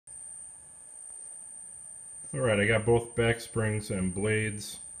Alright, I got both back springs and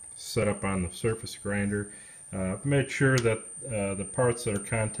blades set up on the surface grinder. Made sure that the parts that are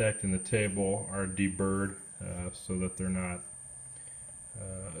contacting the table are deburred so that they're not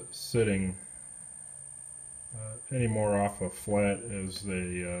sitting any more off a flat as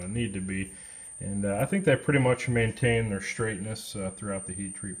they need to be. And I think they pretty much maintain their straightness throughout the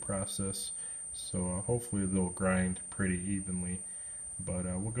heat treat process. So hopefully they'll grind pretty evenly. But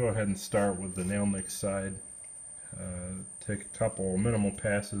we'll go ahead and start with the nail nick side. Take a couple minimal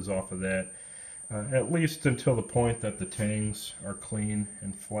passes off of that, at least until the point that the tangs are clean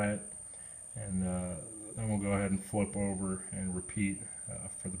and flat. And then we'll go ahead and flip over and repeat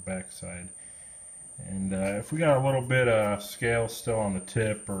for the back side. And if we got a little bit of scale still on the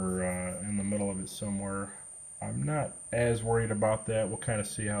tip or in the middle of it somewhere, I'm not as worried about that. We'll kind of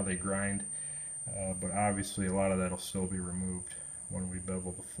see how they grind. But obviously a lot of that will still be removed when we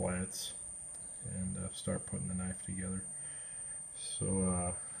bevel the flats and start putting the knife together.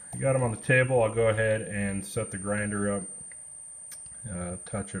 So I got them on the table. I'll go ahead and set the grinder up,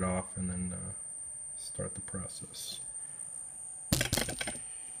 touch it off, and then start the process.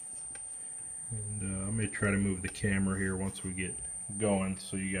 And I may try to move the camera here once we get going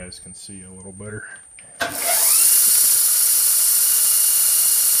so you guys can see a little better.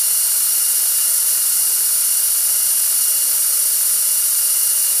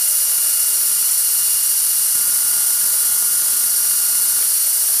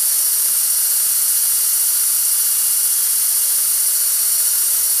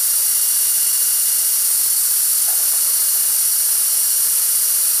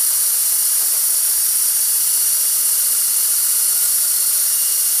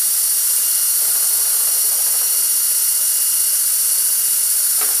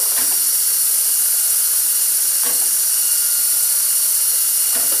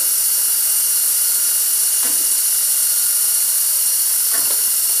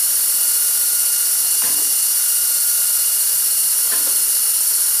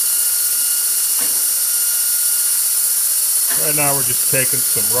 Right now we're just taking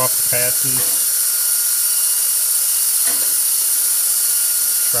some rough passes,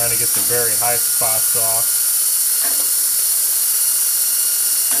 trying to get the very high spots off.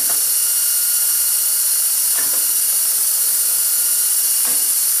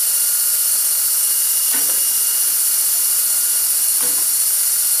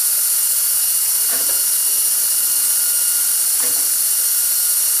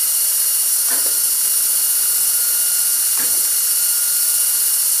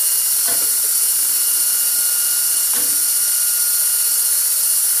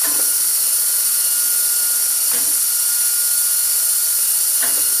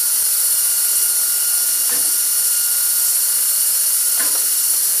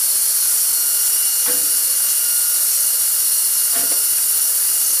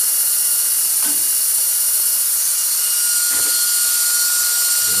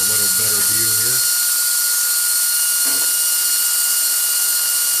 Get a little better view here.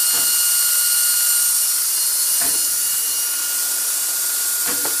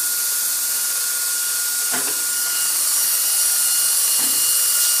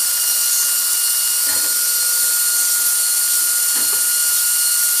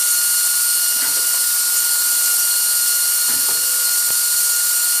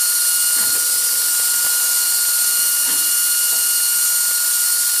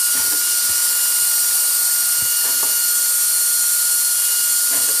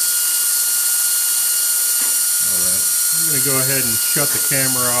 I'm going to go ahead and shut the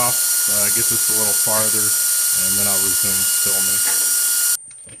camera off, get this a little farther, and then I'll resume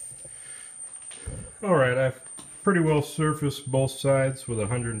filming. Alright, I've pretty well surfaced both sides with a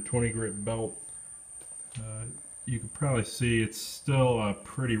 120 grit belt. You can probably see it's still a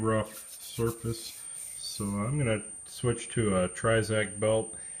pretty rough surface, so I'm going to switch to a Trizac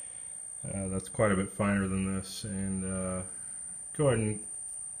belt. That's quite a bit finer than this, and go ahead and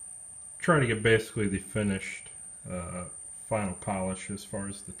try to get basically the finished final polish as far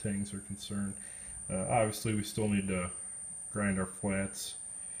as the tangs are concerned. Obviously we still need to grind our flats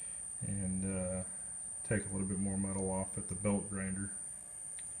and take a little bit more metal off at the belt grinder,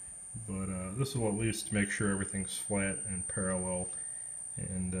 but this will at least make sure everything's flat and parallel,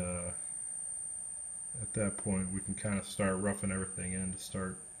 and at that point we can kind of start roughing everything in to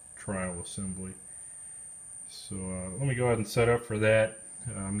start trial assembly. So let me go ahead and set up for that.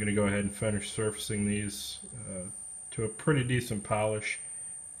 I'm going to go ahead and finish surfacing these to a pretty decent polish,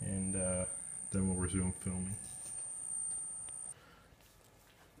 and then we'll resume filming.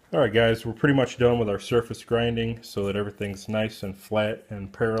 Alright guys, we're pretty much done with our surface grinding so that everything's nice and flat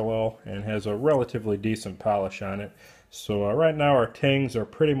and parallel and has a relatively decent polish on it. So right now our tangs are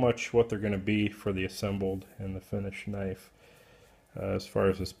pretty much what they're going to be for the assembled and the finished knife as far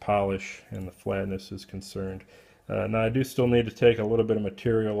as this polish and the flatness is concerned. Now I do still need to take a little bit of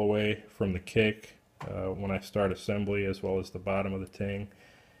material away from the kick when I start assembly, as well as the bottom of the tang,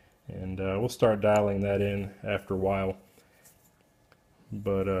 and we'll start dialing that in after a while.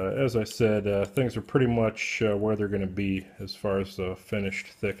 But as I said, things are pretty much where they're going to be as far as the finished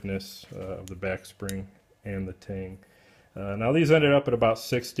thickness of the back spring and the tang. Now these ended up at about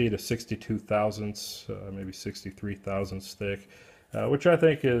 60 to 62 thousandths, maybe 63 thousandths thick, which I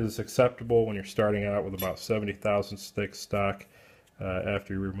think is acceptable when you're starting out with about 70 thousandths thick stock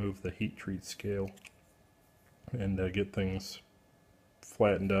after you remove the heat treat scale and get things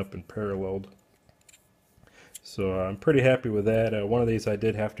flattened up and paralleled. So I'm pretty happy with that. One of these I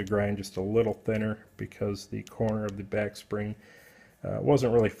did have to grind just a little thinner because the corner of the back spring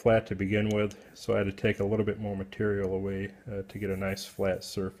wasn't really flat to begin with, so I had to take a little bit more material away to get a nice flat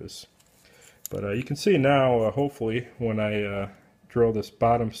surface. But you can see now, hopefully, when I drill this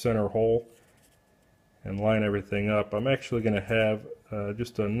bottom center hole and line everything up, I'm actually going to have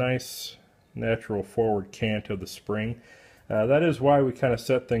just a nice natural forward cant of the spring. That is why we kind of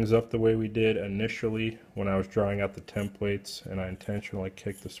set things up the way we did initially when I was drawing out the templates, and I intentionally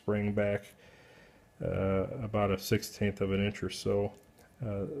kicked the spring back about a 1/16 of an inch or so.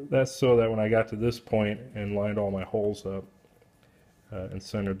 That's so that when I got to this point and lined all my holes up and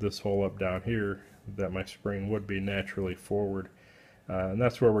centered this hole up down here, that my spring would be naturally forward. And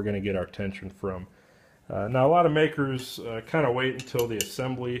that's where we're going to get our tension from. Now a lot of makers kind of wait until the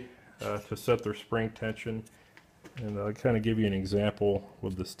assembly to set their spring tension. And I'll kind of give you an example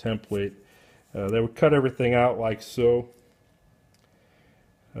with this template. They would cut everything out like so,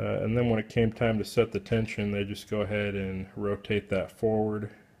 and then when it came time to set the tension, they just go ahead and rotate that forward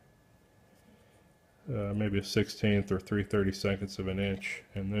maybe a 1/16 or 3/32 of an inch,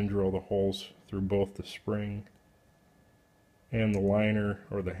 and then drill the holes through both the spring and the liner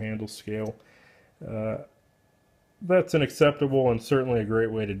or the handle scale. That's an acceptable and certainly a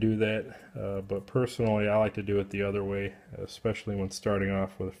great way to do that, but personally I like to do it the other way, especially when starting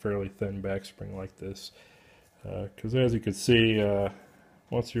off with a fairly thin back spring like this, because as you can see,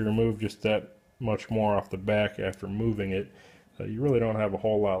 once you remove just that much more off the back after moving it, you really don't have a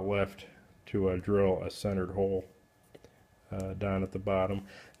whole lot left to drill a centered hole down at the bottom.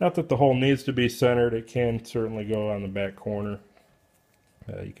 Not that the hole needs to be centered, it can certainly go on the back corner.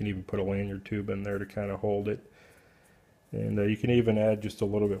 You can even put a lanyard tube in there to kind of hold it. And you can even add just a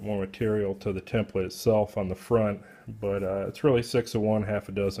little bit more material to the template itself on the front, but it's really 6 of one, half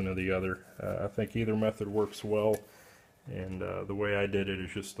a dozen of the other. I think either method works well, and the way I did it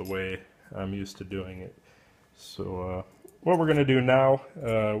is just the way I'm used to doing it. So what we're going to do now,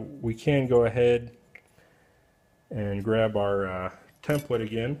 we can go ahead and grab our template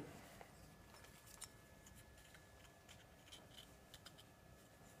again.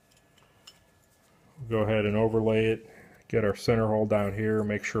 We'll go ahead and overlay it. Get our center hole down here,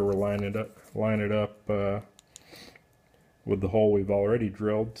 make sure we're line it up with the hole we've already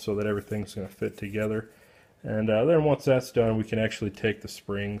drilled so that everything's going to fit together. And then once that's done, we can actually take the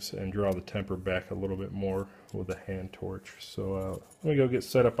springs and draw the temper back a little bit more with a hand torch. So let me go get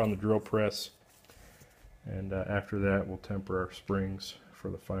set up on the drill press, and after that we'll temper our springs for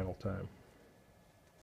the final time.